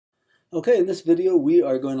Okay, in this video we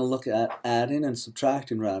are going to look at adding and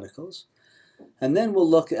subtracting radicals, and then we'll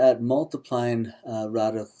look at multiplying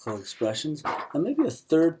radical expressions, and maybe a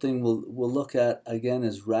third thing we'll look at again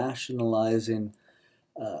is rationalizing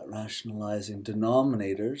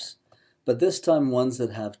denominators, but this time ones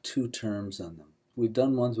that have two terms on them. We've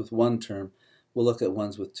done ones with one term, we'll look at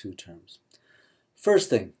ones with two terms. First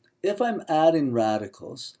thing, if I'm adding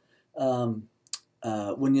radicals,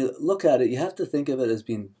 when you look at it, you have to think of it as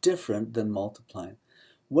being different than multiplying.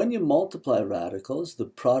 When you multiply radicals, the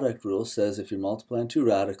product rule says if you're multiplying two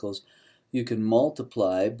radicals, you can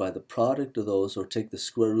multiply by the product of those or take the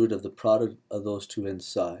square root of the product of those two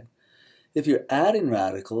inside. If you're adding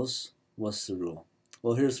radicals, what's the rule?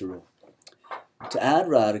 Well, here's the rule. To add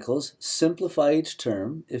radicals, simplify each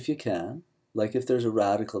term if you can. Like if there's a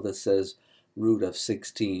radical that says root of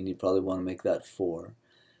 16, you probably want to make that 4.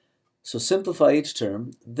 So simplify each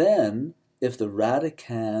term. Then, if the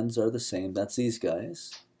radicands are the same, that's these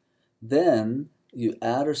guys, then you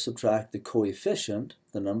add or subtract the coefficient,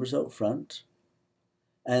 the numbers out front,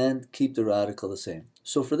 and keep the radical the same.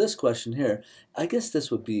 So for this question here, I guess this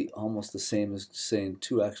would be almost the same as saying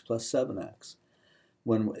 2x plus 7x.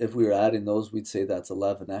 If we were adding those, we'd say that's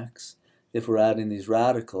 11x. If we're adding these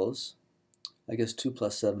radicals, I guess 2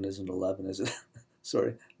 plus 7 isn't 11, is it?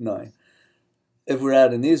 Sorry, 9. If we're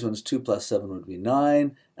adding these ones, 2 plus 7 would be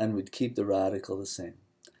 9, and we'd keep the radical the same.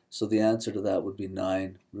 So the answer to that would be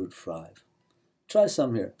 9 root 5. Try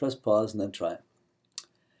some here. Press pause and then try it.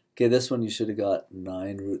 Okay, this one you should have got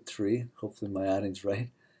 9 root 3. Hopefully my adding's right.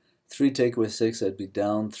 3 take away 6, I'd be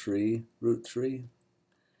down 3 root 3.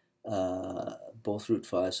 Both root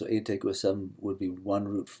 5, so 8 take away 7 would be 1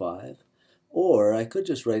 root 5. Or I could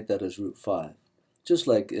just write that as root 5. Just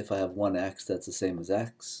like if I have 1x, that's the same as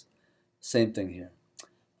x. Same thing here.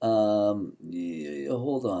 Hold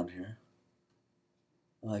on here.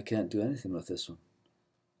 I can't do anything with this one.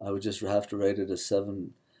 I would just have to write it as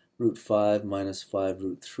 7 root 5 minus 5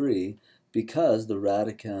 root 3 because the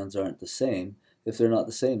radicands aren't the same. If they're not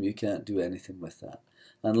the same, you can't do anything with that.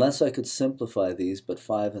 Unless I could simplify these, but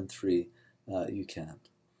 5 and 3, you can't.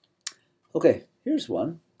 Okay, here's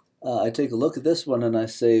one. I take a look at this one and I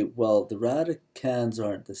say, well, the radicands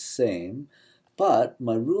aren't the same, but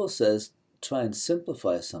my rule says try and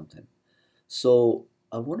simplify something. So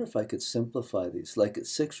I wonder if I could simplify these. Like at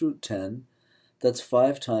 6 root 10, that's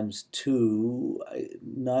 5 times 2.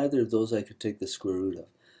 Neither of those I could take the square root of.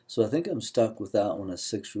 So I think I'm stuck with that one as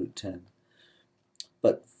 6 root 10.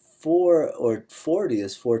 But 4 or 40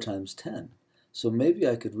 is 4 times 10. So maybe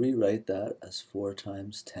I could rewrite that as 4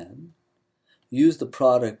 times 10. Use the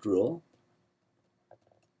product rule.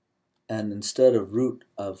 And instead of root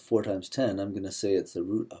of 4 times 10, I'm going to say it's the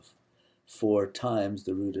root of 4 times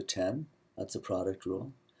the root of 10. That's the product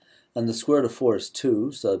rule. And the square root of 4 is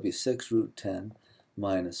 2, so that would be 6 root 10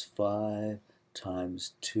 minus 5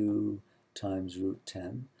 times 2 times root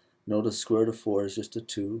 10. Notice square root of 4 is just a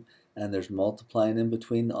 2, and there's multiplying in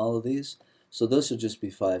between all of these. So this would just be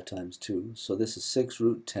 5 times 2. So this is 6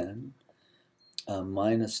 root 10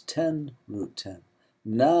 minus 10 root 10.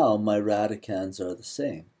 Now my radicands are the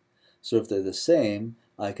same. So if they're the same,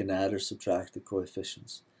 I can add or subtract the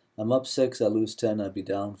coefficients. I'm up 6, I lose 10, I'd be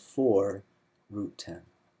down 4 root 10.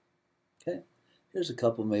 Okay, here's a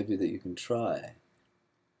couple maybe that you can try.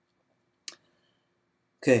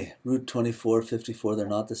 Okay, root 24, 54, they're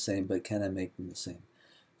not the same, but can I make them the same?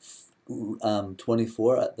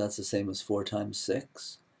 24, that's the same as 4 times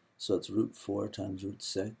 6, so it's root 4 times root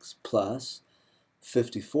 6, plus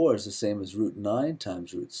 54 is the same as root 9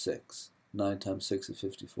 times root 6. 9 times 6 is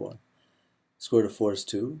 54. Square root of 4 is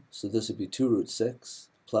 2, so this would be 2 root 6,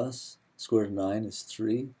 plus square root of 9 is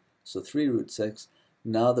 3, so 3 root 6.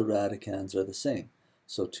 Now the radicands are the same,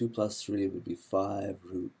 so 2 plus 3 would be 5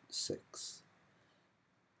 root 6.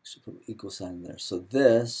 Should put an equal sign there. So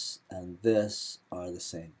this and this are the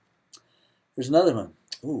same. There's another one.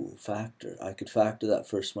 Ooh, factor. I could factor that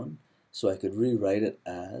first one, so I could rewrite it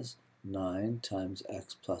as 9 times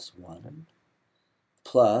x plus 1,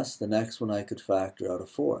 plus the next one I could factor out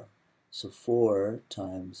of 4. So 4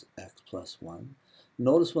 times x plus 1.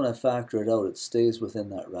 Notice when I factor it out, it stays within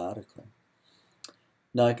that radical.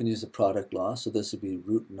 Now I can use the product law, so this would be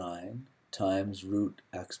root 9 times root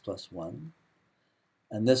x plus 1.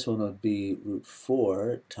 And this one would be root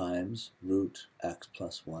 4 times root x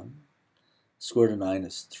plus 1. Square root of 9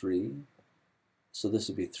 is 3. So this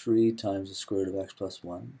would be 3 times the square root of x plus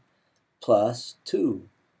 1 plus 2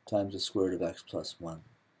 times the square root of x plus 1.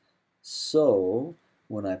 So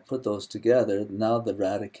when I put those together, now the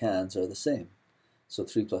radicands are the same. So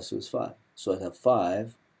 3 plus 2 is 5. So I'd have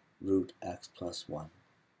 5 root x plus 1.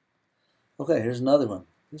 Okay, here's another one.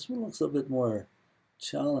 This one looks a bit more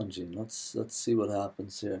challenging. Let's see what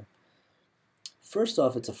happens here. First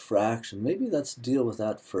off, it's a fraction. Maybe let's deal with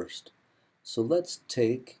that first. So let's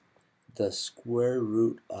take the square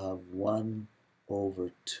root of 1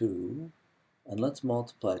 over 2, and let's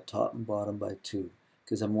multiply top and bottom by 2,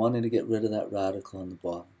 because I'm wanting to get rid of that radical on the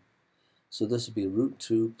bottom. So this would be root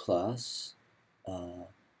 2 plus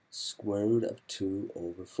square root of 2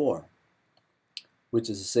 over 4, which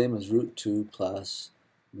is the same as root 2 plus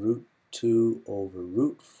root 2 over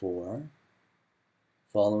root 4.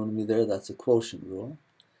 Following me there? That's a quotient rule.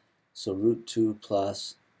 So root 2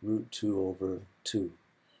 plus root 2 over 2.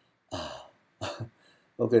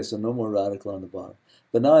 Okay, so no more radical on the bottom.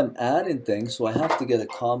 But now I'm adding things, so I have to get a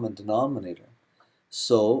common denominator.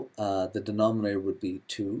 So the denominator would be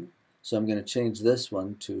 2. So I'm going to change this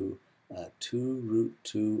one to 2 root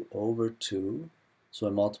 2 over 2. So I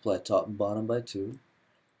multiply top and bottom by 2,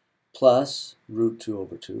 plus root 2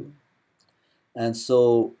 over 2. And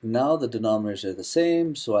so now the denominators are the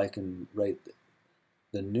same, so I can write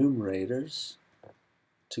the numerators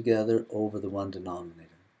together over the one denominator.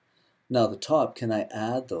 Now the top, can I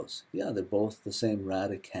add those? Yeah, they're both the same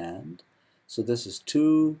radicand. So this is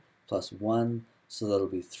 2 plus 1, so that'll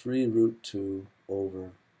be 3 root 2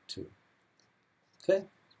 over 2. Okay?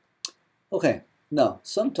 Okay, now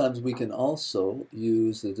sometimes we can also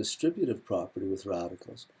use the distributive property with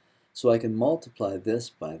radicals. So I can multiply this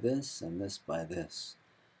by this and this by this.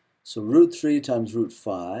 So root 3 times root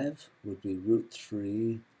 5 would be root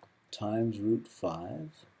 3 times root 5.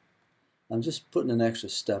 I'm just putting an extra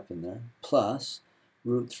step in there, plus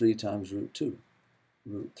root 3 times root 2.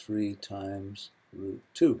 Root 3 times root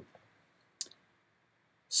 2.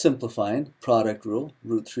 Simplifying, product rule,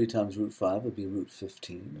 root 3 times root 5 would be root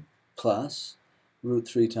 15, plus root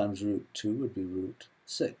 3 times root 2 would be root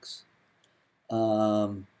 6.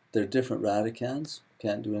 They're different radicands,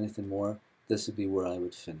 can't do anything more. This would be where I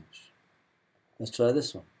would finish. Let's try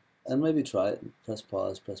this one. And maybe try it, press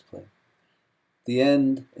pause, press play.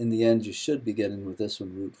 In the end, you should be getting with this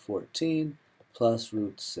one root 14 plus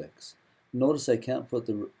root 6. Notice I can't put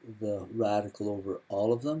the radical over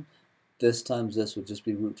all of them. This times this would just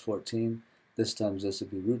be root 14. This times this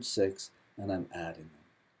would be root 6, and I'm adding them.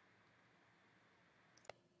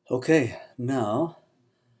 Okay, now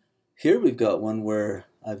here we've got one where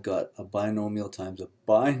I've got a binomial times a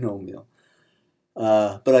binomial.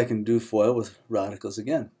 But I can do FOIL with radicals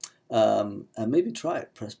again. And maybe try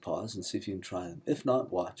it. Press pause and see if you can try them. If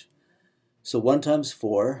not, watch. So 1 times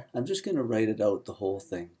 4, I'm just going to write it out the whole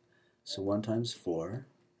thing. So 1 times 4,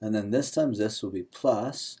 and then this times this will be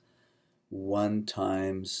plus 1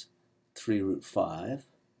 times 3 root 5.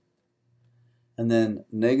 And then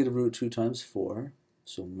negative root 2 times 4,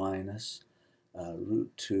 so minus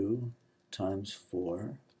root 2 times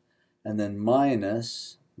 4, and then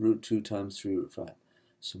minus root 2 times 3 root 5.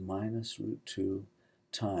 So minus root 2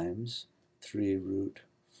 times 3 root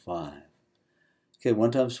 5. Okay,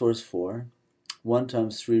 1 times 4 is 4. 1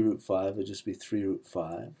 times 3 root 5 would just be 3 root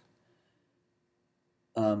 5.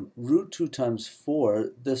 Root 2 times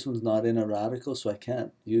 4, this one's not in a radical, so I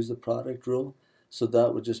can't use the product rule. So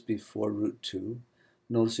that would just be 4 root 2.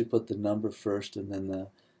 Notice you put the number first and then the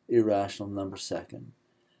irrational number second.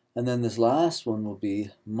 And then this last one will be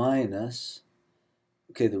minus,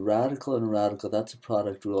 okay, the radical and radical, that's a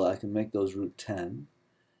product rule. I can make those root 10.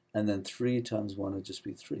 And then 3 times 1 would just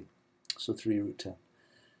be 3. So 3 root 10.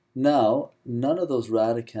 Now, none of those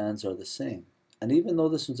radicands are the same. And even though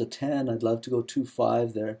this one's a 10, I'd love to go 2,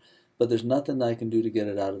 5 there, but there's nothing I can do to get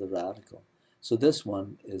it out of the radical. So this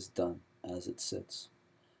one is done as it sits.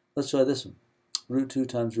 Let's try this one. Root 2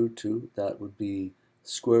 times root 2, that would be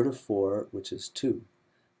square root of 4, which is 2.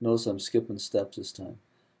 Notice I'm skipping steps this time.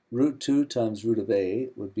 Root 2 times root of a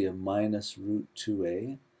would be a minus root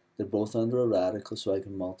 2a. They're both under a radical, so I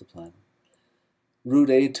can multiply them. Root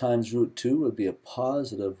a times root 2 would be a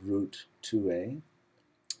positive root 2a.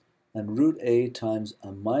 And root a times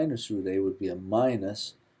a minus root a would be a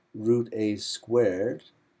minus root a squared.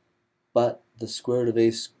 But the square root of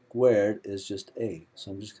a squared is just a.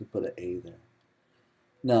 So I'm just going to put an a there.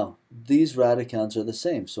 Now, these radicands are the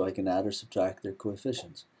same, so I can add or subtract their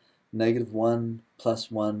coefficients. Negative 1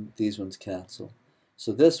 plus 1, these ones cancel.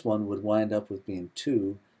 So this one would wind up with being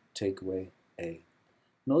 2, take away a.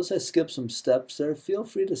 Notice I skipped some steps there. Feel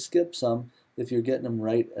free to skip some if you're getting them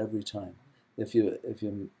right every time. If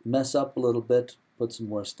you mess up a little bit, put some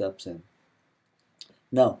more steps in.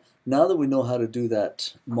 Now that we know how to do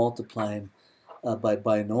that multiplying by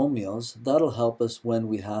binomials, that'll help us when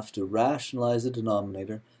we have to rationalize a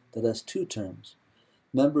denominator that has 2 terms.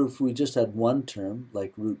 Remember, if we just had one term,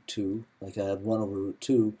 like root 2, like I had 1 over root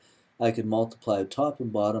 2, I could multiply top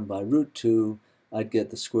and bottom by root 2. I'd get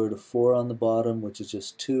the square root of 4 on the bottom, which is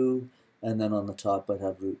just 2, and then on the top I'd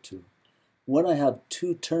have root 2. When I have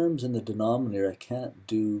two terms in the denominator, I can't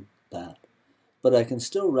do that. But I can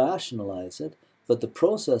still rationalize it, but the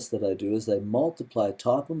process that I do is I multiply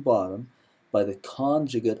top and bottom by the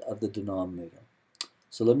conjugate of the denominator.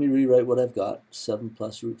 So let me rewrite what I've got, 7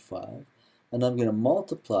 plus root 5. And I'm going to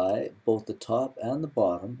multiply both the top and the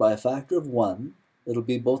bottom by a factor of 1. It'll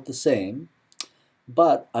be both the same,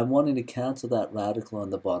 but I'm wanting to cancel that radical on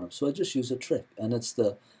the bottom. So I just use a trick, and it's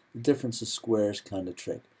the difference of squares kind of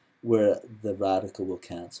trick, where the radical will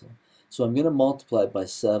cancel. So I'm going to multiply by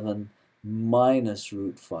 7 minus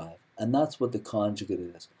root 5, and that's what the conjugate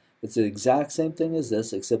is. It's the exact same thing as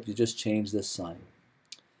this, except you just change this sign.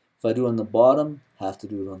 If I do it on the bottom, have to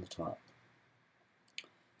do it on the top.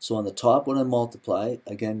 So on the top, when I multiply,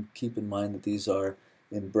 again, keep in mind that these are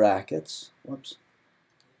in brackets. Whoops.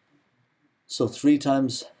 So 3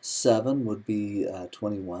 times 7 would be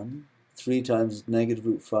 21. 3 times negative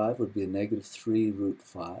root 5 would be a negative 3 root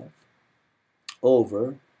 5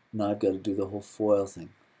 over, now I've got to do the whole FOIL thing.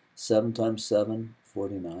 7 times 7,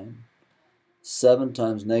 49. 7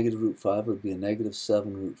 times negative root 5 would be a negative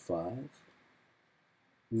 7 root 5.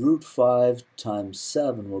 Root 5 times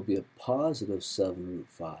 7 will be a positive 7 root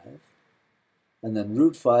 5. And then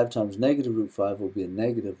root 5 times negative root 5 will be a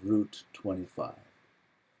negative root 25.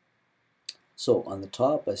 So on the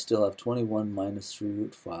top, I still have 21 minus 3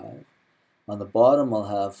 root 5. On the bottom, I'll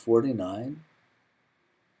have 49.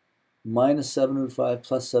 Minus 7 root 5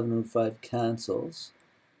 plus 7 root 5 cancels.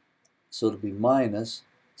 So it'll be minus,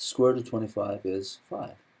 square root of 25 is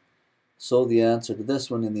 5. So the answer to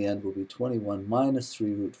this one in the end will be 21 minus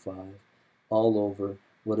 3 root 5 all over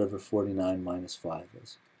whatever 49 minus 5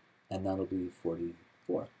 is. And that'll be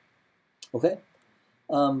 44. Okay?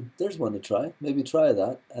 There's one to try. Maybe try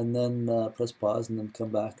that, and then press pause and then come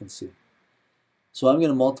back and see. So I'm going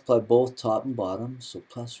to multiply both top and bottom. So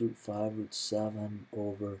plus root 5 root 7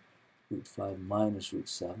 over root 5 minus root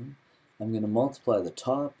 7. I'm going to multiply the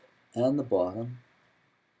top and the bottom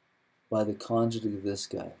by the conjugate of this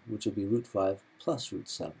guy, which will be root 5 plus root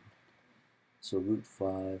 7. So root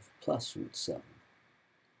 5 plus root 7.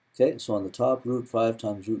 Okay, so on the top, root 5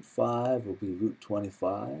 times root 5 will be root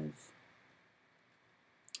 25.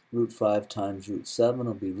 Root 5 times root 7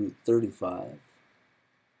 will be root 35.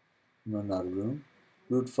 Run out of room.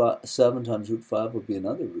 Root 7 times root 5 will be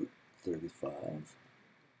another root 35.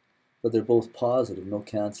 But they're both positive, no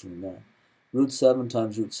canceling there. Root 7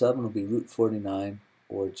 times root 7 will be root 49,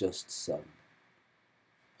 or just 7.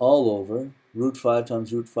 All over, root 5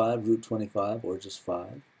 times root 5, root 25, or just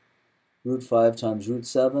 5. Root 5 times root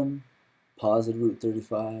 7, positive root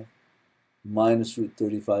 35, minus root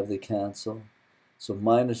 35, they cancel. So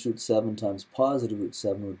minus root 7 times positive root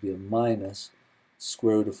 7 would be a minus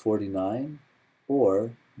square root of 49,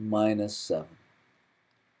 or minus 7.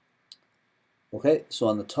 Okay, so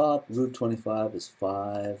on the top, root 25 is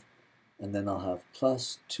 5, and then I'll have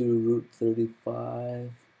plus 2 root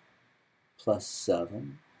 35 plus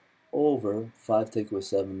 7 over 5 take away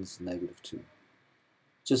 7 is negative 2.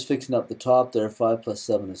 Just fixing up the top there, 5 plus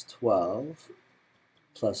 7 is 12,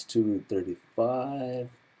 plus 2 root 35,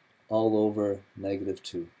 all over negative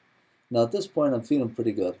 2. Now at this point I'm feeling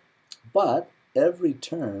pretty good, but every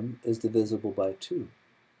term is divisible by 2.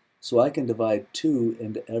 So I can divide 2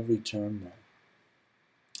 into every term now.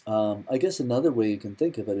 I guess another way you can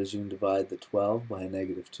think of it is you can divide the 12 by a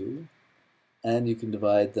negative 2, and you can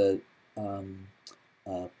divide the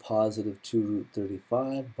positive 2 root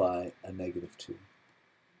 35 by a negative 2.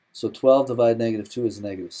 So 12 divided negative 2 is a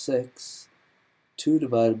negative 6. 2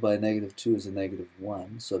 divided by negative 2 is a negative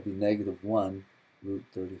 1, so it would be negative 1 root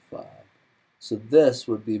 35. So this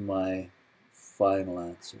would be my final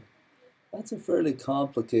answer. That's a fairly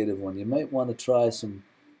complicated one. You might want to try some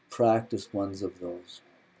practiced ones of those.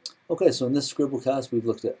 Okay, so in this Scribblecast we've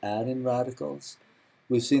looked at adding radicals.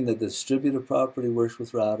 We've seen that the distributive property works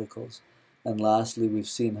with radicals. And lastly, we've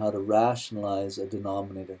seen how to rationalize a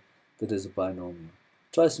denominator that is a binomial.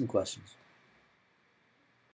 Try some questions.